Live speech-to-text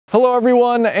Hello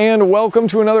everyone, and welcome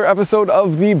to another episode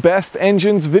of the Best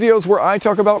Engines videos, where I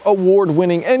talk about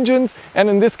award-winning engines, and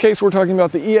in this case we're talking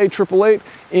about the EA888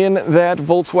 in that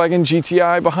Volkswagen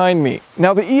GTI behind me.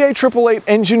 Now, the EA888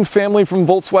 engine family from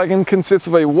Volkswagen consists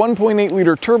of a 1.8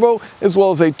 liter turbo as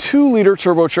well as a 2 liter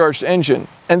turbocharged engine.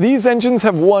 And these engines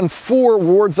have won 4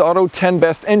 Ward's Auto 10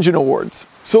 Best Engine Awards.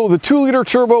 So the 2 liter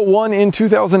turbo won in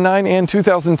 2009 and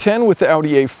 2010 with the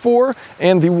Audi A4,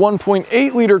 and the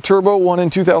 1.8 liter turbo won in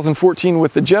 2014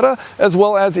 with the Jetta, as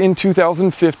well as in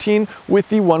 2015 with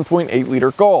the 1.8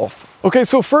 liter Golf. Okay,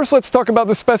 so first let's talk about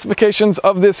the specifications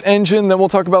of this engine, then we'll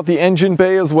talk about the engine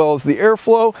bay as well as the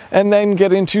airflow, and then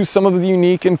get into some of the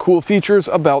unique and cool features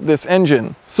about this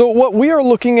engine. So what we are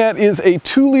looking at is a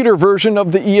 2 liter version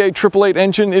of the EA888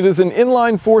 engine. It is an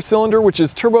inline 4-cylinder which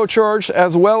is turbocharged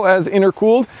as well as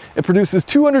intercooled. It produces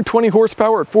 220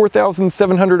 horsepower at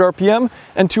 4,700 RPM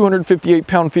and 258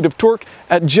 pound-feet of torque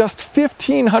at just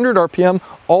 1,500 RPM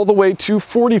all the way to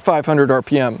 4,500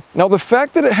 RPM. Now, the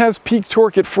fact that it has peak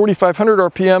torque at 4,500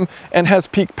 RPM and has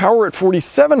peak power at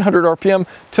 4,700 RPM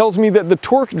tells me that the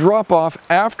torque drop-off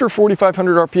after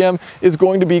 4,500 RPM is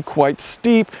going to be quite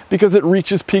steep because it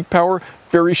reaches peak power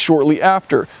very shortly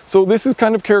after. So this is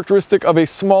kind of characteristic of a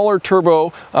smaller turbo,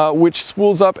 which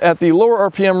spools up at the lower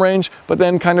RPM range, but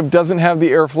then kind of doesn't have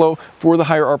the airflow for the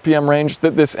higher RPM range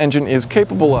that this engine is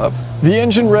capable of. The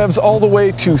engine revs all the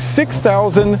way to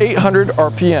 6,800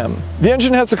 RPM. The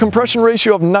engine has a compression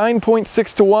ratio of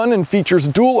 9.6 to 1 and features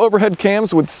dual overhead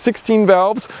cams with 16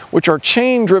 valves, which are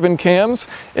chain-driven cams.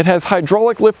 It has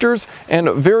hydraulic lifters and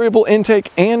variable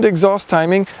intake and exhaust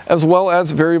timing, as well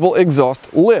as variable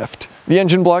exhaust lift. The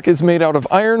engine block is made out of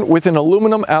iron with an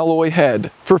aluminum alloy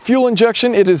head. For fuel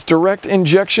injection, it is direct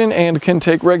injection and can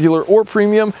take regular or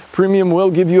premium. Premium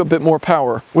will give you a bit more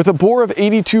power. With a bore of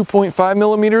 82.5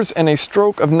 millimeters and a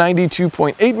stroke of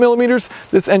 92.8 millimeters,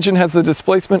 this engine has a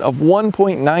displacement of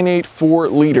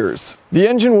 1.984 liters. The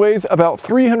engine weighs about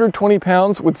 320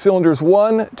 pounds with cylinders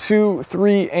 1, 2,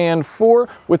 3, and 4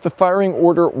 with the firing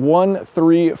order 1,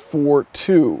 3, 4,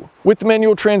 2. With the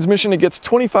manual transmission, it gets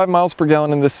 25 miles per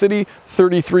gallon in the city,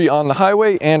 33 on the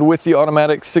highway, and with the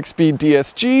automatic 6-speed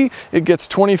DSG, it gets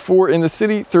 24 in the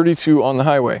city, 32 on the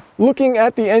highway. Looking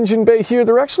at the engine bay here,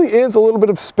 there actually is a little bit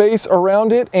of space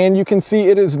around it, and you can see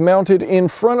it is mounted in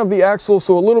front of the axle,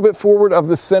 so a little bit forward of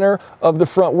the center of the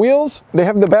front wheels. They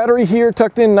have the battery here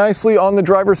tucked in nicely on the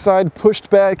driver's side, pushed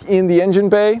back in the engine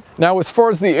bay. Now, as far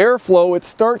as the airflow, it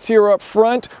starts here up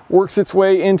front, works its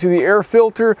way into the air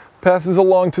filter, passes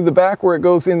along to the back where it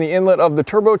goes in the inlet of the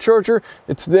turbocharger.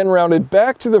 It's then routed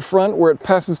back to the front where it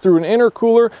passes through an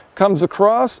intercooler, comes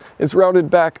across, is routed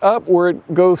back up where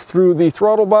it goes through the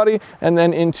throttle body and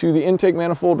then into the intake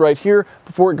manifold right here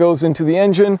before it goes into the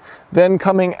engine, then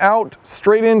coming out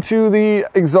straight into the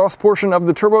exhaust portion of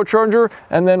the turbocharger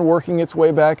and then working its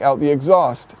way back out the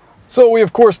exhaust. So we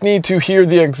of course need to hear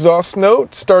the exhaust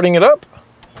note starting it up.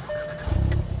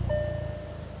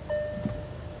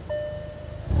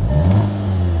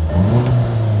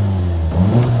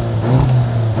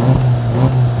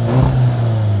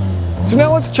 So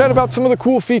now let's chat about some of the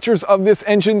cool features of this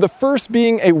engine, the first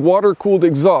being a water-cooled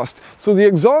exhaust. So the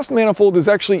exhaust manifold is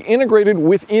actually integrated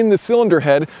within the cylinder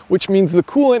head, which means the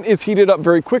coolant is heated up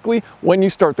very quickly when you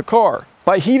start the car.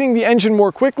 By heating the engine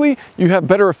more quickly, you have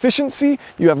better efficiency,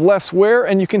 you have less wear,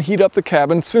 and you can heat up the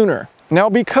cabin sooner. Now,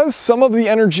 because some of the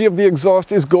energy of the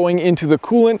exhaust is going into the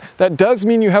coolant, that does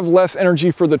mean you have less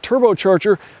energy for the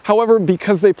turbocharger. However,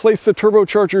 because they place the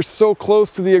turbocharger so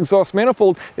close to the exhaust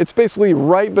manifold, it's basically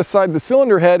right beside the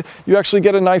cylinder head, you actually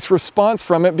get a nice response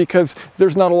from it because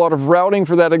there's not a lot of routing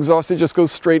for that exhaust, it just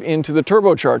goes straight into the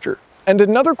turbocharger. And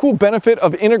another cool benefit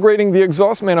of integrating the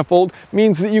exhaust manifold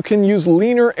means that you can use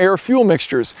leaner air-fuel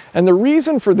mixtures. And the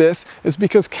reason for this is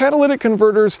because catalytic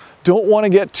converters don't want to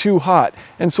get too hot.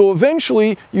 And so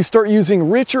eventually you start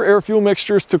using richer air-fuel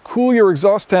mixtures to cool your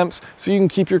exhaust temps so you can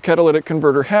keep your catalytic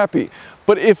converter happy.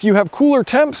 But if you have cooler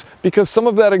temps, because some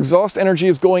of that exhaust energy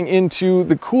is going into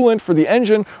the coolant for the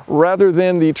engine rather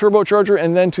than the turbocharger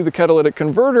and then to the catalytic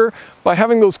converter, by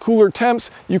having those cooler temps,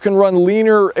 you can run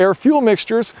leaner air-fuel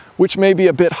mixtures, which may be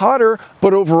a bit hotter,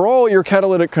 but overall your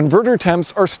catalytic converter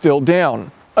temps are still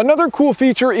down. Another cool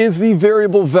feature is the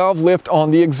variable valve lift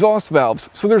on the exhaust valves.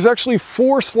 So there's actually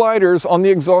 4 sliders on the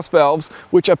exhaust valves,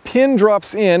 which a pin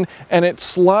drops in and it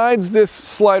slides this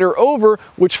slider over,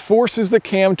 which forces the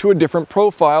cam to a different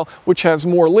profile, which has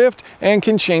more lift and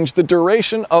can change the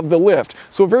duration of the lift.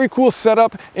 So a very cool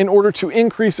setup in order to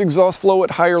increase exhaust flow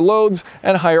at higher loads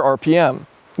and higher RPM.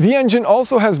 The engine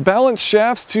also has balanced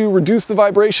shafts to reduce the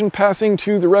vibration passing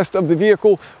to the rest of the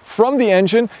vehicle from the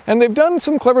engine, and they've done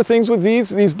some clever things with these.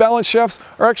 These balance shafts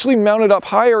are actually mounted up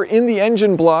higher in the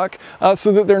engine block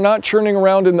so that they're not churning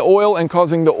around in the oil and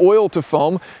causing the oil to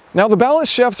foam. Now the balance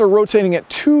shafts are rotating at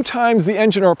 2 times the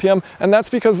engine RPM, and that's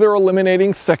because they're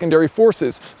eliminating secondary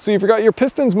forces. So you've got your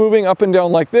pistons moving up and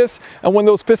down like this, and when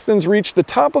those pistons reach the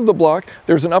top of the block,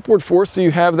 there's an upward force, so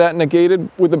you have that negated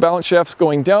with the balance shafts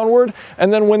going downward.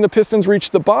 And then when the pistons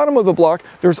reach the bottom of the block,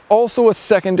 there's also a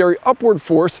secondary upward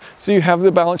force, so you have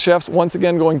the balance shafts once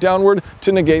again going downward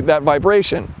to negate that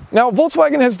vibration. Now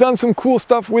Volkswagen has done some cool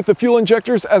stuff with the fuel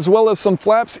injectors as well as some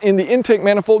flaps in the intake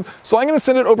manifold, so I'm going to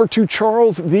send it over to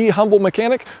Charles, the humble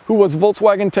mechanic who was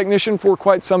Volkswagen technician for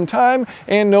quite some time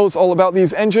and knows all about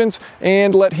these engines,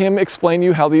 and let him explain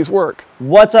you how these work.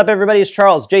 What's up everybody, it's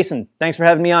Charles. Jason, thanks for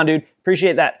having me on, dude.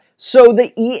 Appreciate that. So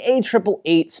the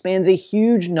EA888 spans a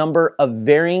huge number of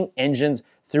varying engines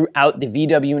throughout the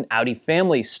VW and Audi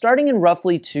family, starting in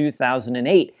roughly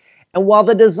 2008. And while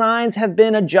the designs have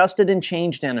been adjusted and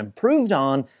changed and improved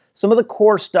on, some of the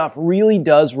core stuff really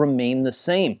does remain the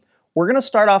same. We're going to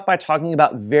start off by talking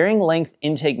about varying length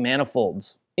intake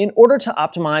manifolds. In order to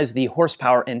optimize the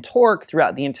horsepower and torque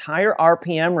throughout the entire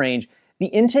RPM range, the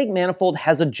intake manifold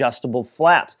has adjustable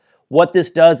flaps. What this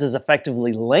does is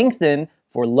effectively lengthen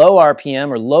for low RPM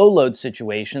or low load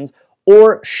situations,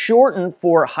 or shorten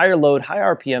for higher load, high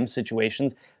RPM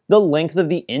situations, the length of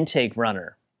the intake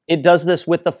runner. It does this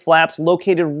with the flaps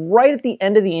located right at the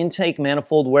end of the intake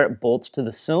manifold where it bolts to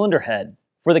the cylinder head.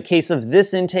 For the case of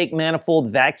this intake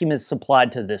manifold, vacuum is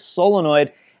supplied to this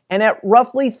solenoid, and at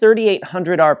roughly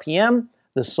 3,800 RPM,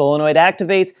 the solenoid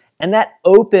activates, and that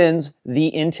opens the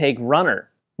intake runner.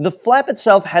 The flap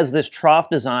itself has this trough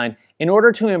design in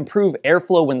order to improve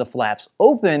airflow when the flaps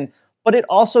open, but it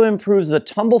also improves the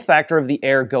tumble factor of the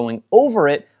air going over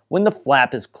it when the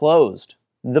flap is closed.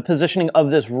 The positioning of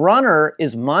this runner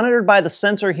is monitored by the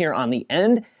sensor here on the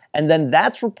end, and then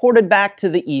that's reported back to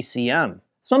the ECM.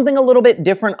 Something a little bit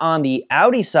different on the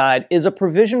Audi side is a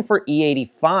provision for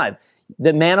E85.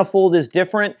 The manifold is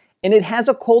different, and it has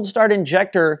a cold start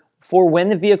injector for when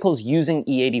the vehicle's using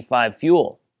E85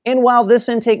 fuel. And while this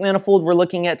intake manifold we're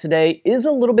looking at today is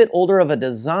a little bit older of a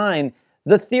design,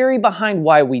 the theory behind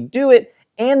why we do it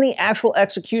and the actual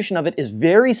execution of it is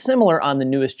very similar on the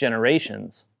newest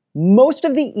generations. Most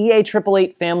of the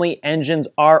EA888 family engines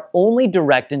are only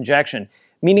direct injection,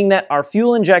 meaning that our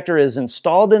fuel injector is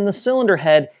installed in the cylinder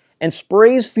head and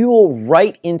sprays fuel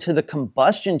right into the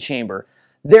combustion chamber.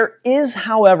 There is,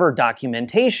 however,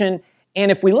 documentation, and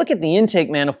if we look at the intake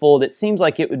manifold, it seems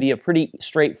like it would be a pretty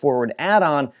straightforward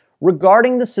add-on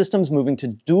regarding the systems moving to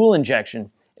dual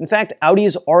injection. In fact, Audi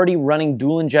is already running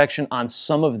dual injection on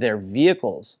some of their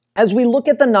vehicles. As we look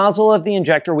at the nozzle of the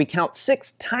injector, we count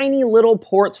 6 tiny little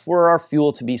ports for our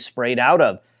fuel to be sprayed out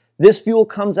of. This fuel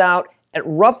comes out at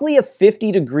roughly a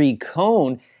 50-degree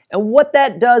cone, and what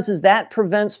that does is that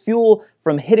prevents fuel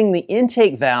from hitting the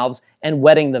intake valves and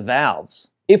wetting the valves.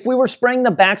 If we were spraying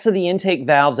the backs of the intake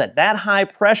valves at that high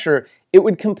pressure, it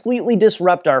would completely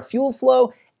disrupt our fuel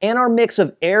flow and our mix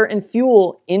of air and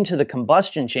fuel into the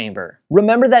combustion chamber.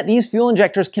 Remember that these fuel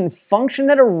injectors can function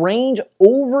at a range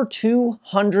over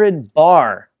 200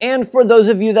 bar. And for those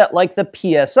of you that like the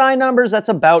PSI numbers, that's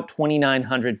about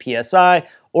 2,900 PSI.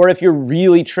 Or if you're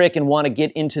really trick and want to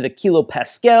get into the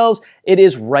kilopascals, it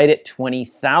is right at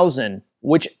 20,000.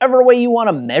 Whichever way you want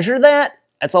to measure that,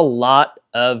 that's a lot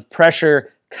of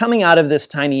pressure coming out of this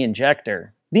tiny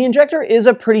injector. The injector is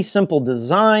a pretty simple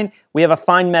design. We have a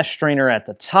fine mesh strainer at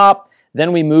the top,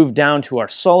 then we move down to our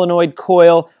solenoid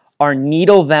coil. Our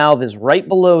needle valve is right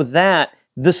below that.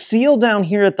 The seal down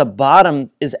here at the bottom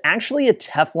is actually a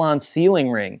Teflon sealing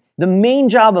ring. The main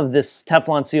job of this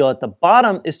Teflon seal at the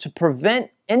bottom is to prevent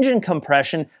engine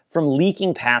compression from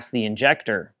leaking past the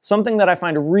injector. Something that I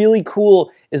find really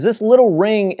cool is this little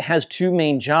ring has 2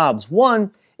 main jobs.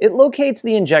 One, it locates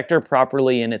the injector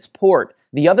properly in its port.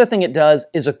 The other thing it does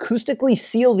is acoustically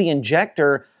seal the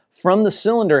injector from the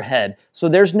cylinder head, so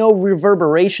there's no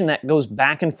reverberation that goes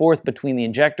back and forth between the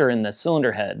injector and the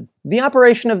cylinder head. The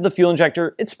operation of the fuel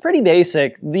injector, it's pretty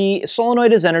basic. The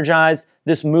solenoid is energized,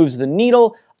 this moves the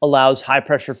needle, allows high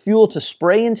pressure fuel to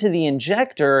spray into the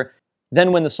injector.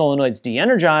 Then when the solenoid's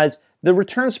de-energized, the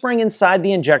return spring inside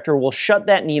the injector will shut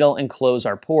that needle and close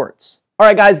our ports.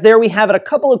 Alright guys, there we have it. A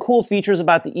couple of cool features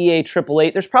about the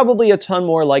EA888. There's probably a ton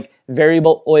more, like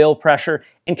variable oil pressure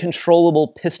and controllable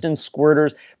piston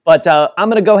squirters, but I'm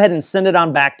going to go ahead and send it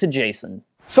on back to Jason.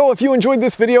 So if you enjoyed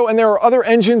this video and there are other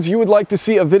engines you would like to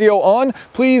see a video on,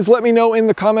 please let me know in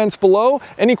the comments below.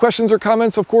 Any questions or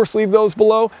comments, of course, leave those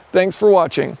below. Thanks for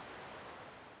watching.